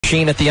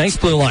machine at the ice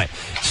blue line.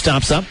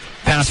 Stops up.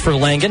 Pass for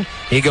Langen.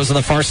 He goes on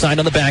the far side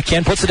on the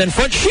backhand. Puts it in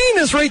front. Sheen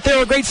is right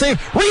there. A great save.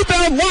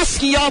 Rebound.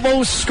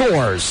 Laskiavo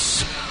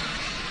scores.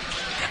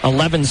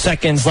 11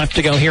 seconds left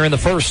to go here in the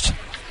first.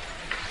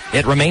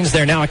 It remains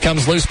there now. It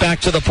comes loose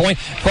back to the point.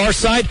 Far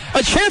side.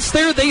 A chance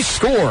there. They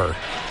score.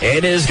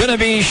 It is going to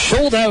be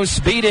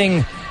Schuldhaus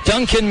beating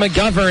Duncan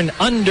McGovern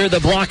under the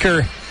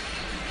blocker.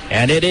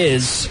 And it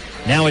is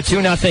now a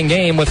 2-0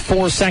 game with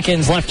 4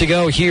 seconds left to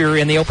go here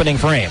in the opening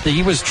frame.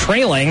 He was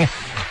trailing,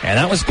 and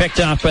that was picked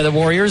off by the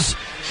Warriors.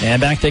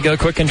 And back they go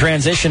quick in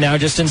transition now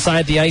just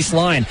inside the ice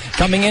line.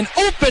 Coming in,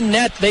 open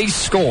net, they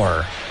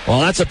score. Well,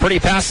 that's a pretty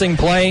passing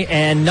play.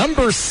 And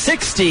number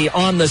 60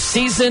 on the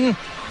season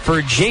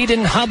for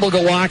Jaden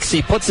Hubblegawax.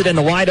 He puts it in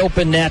the wide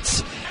open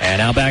net. And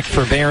now back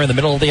for Bear in the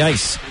middle of the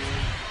ice.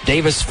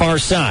 Davis far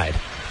side.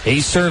 He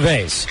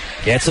surveys.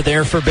 Gets it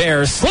there for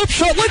Bear. Slip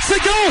shot, lets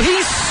it go.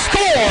 He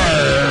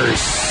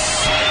scores!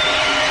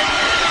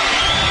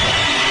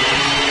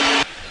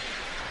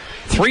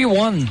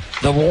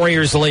 3-1, the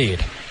Warriors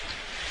lead.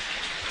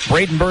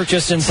 Braden Burke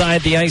just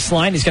inside the ice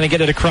line. He's going to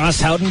get it across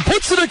Howden.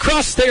 Puts it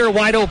across there,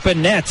 wide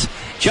open net.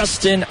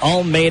 Justin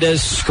Almeida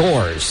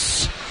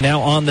scores.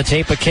 Now on the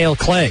tape of Cale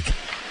Clegg.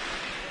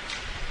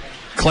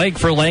 Clegg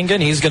for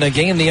Langen. He's going to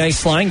gain the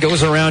ice line.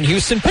 Goes around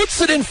Houston. Puts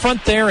it in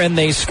front there, and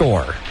they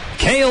score.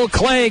 Cale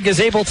Clegg is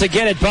able to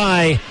get it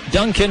by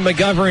Duncan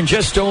McGovern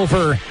just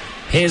over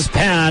his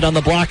pad on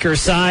the blocker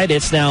side.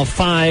 It's now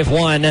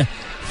 5-1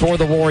 for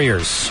the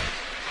Warriors.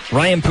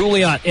 Ryan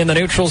Pouliot in the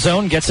neutral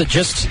zone. Gets it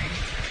just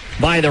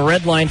by the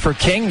red line for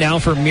King. Now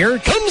for Muir.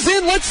 Comes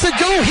in, lets it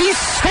go. He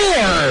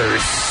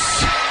scores!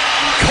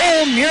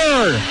 Cole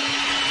Muir,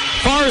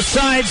 far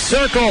side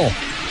circle.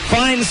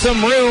 Finds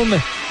some room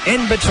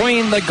in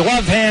between the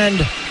glove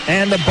hand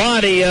and the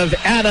body of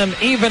Adam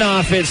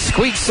Ivanoff. It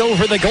squeaks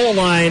over the goal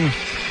line.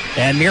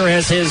 And Muir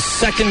has his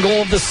second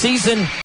goal of the season.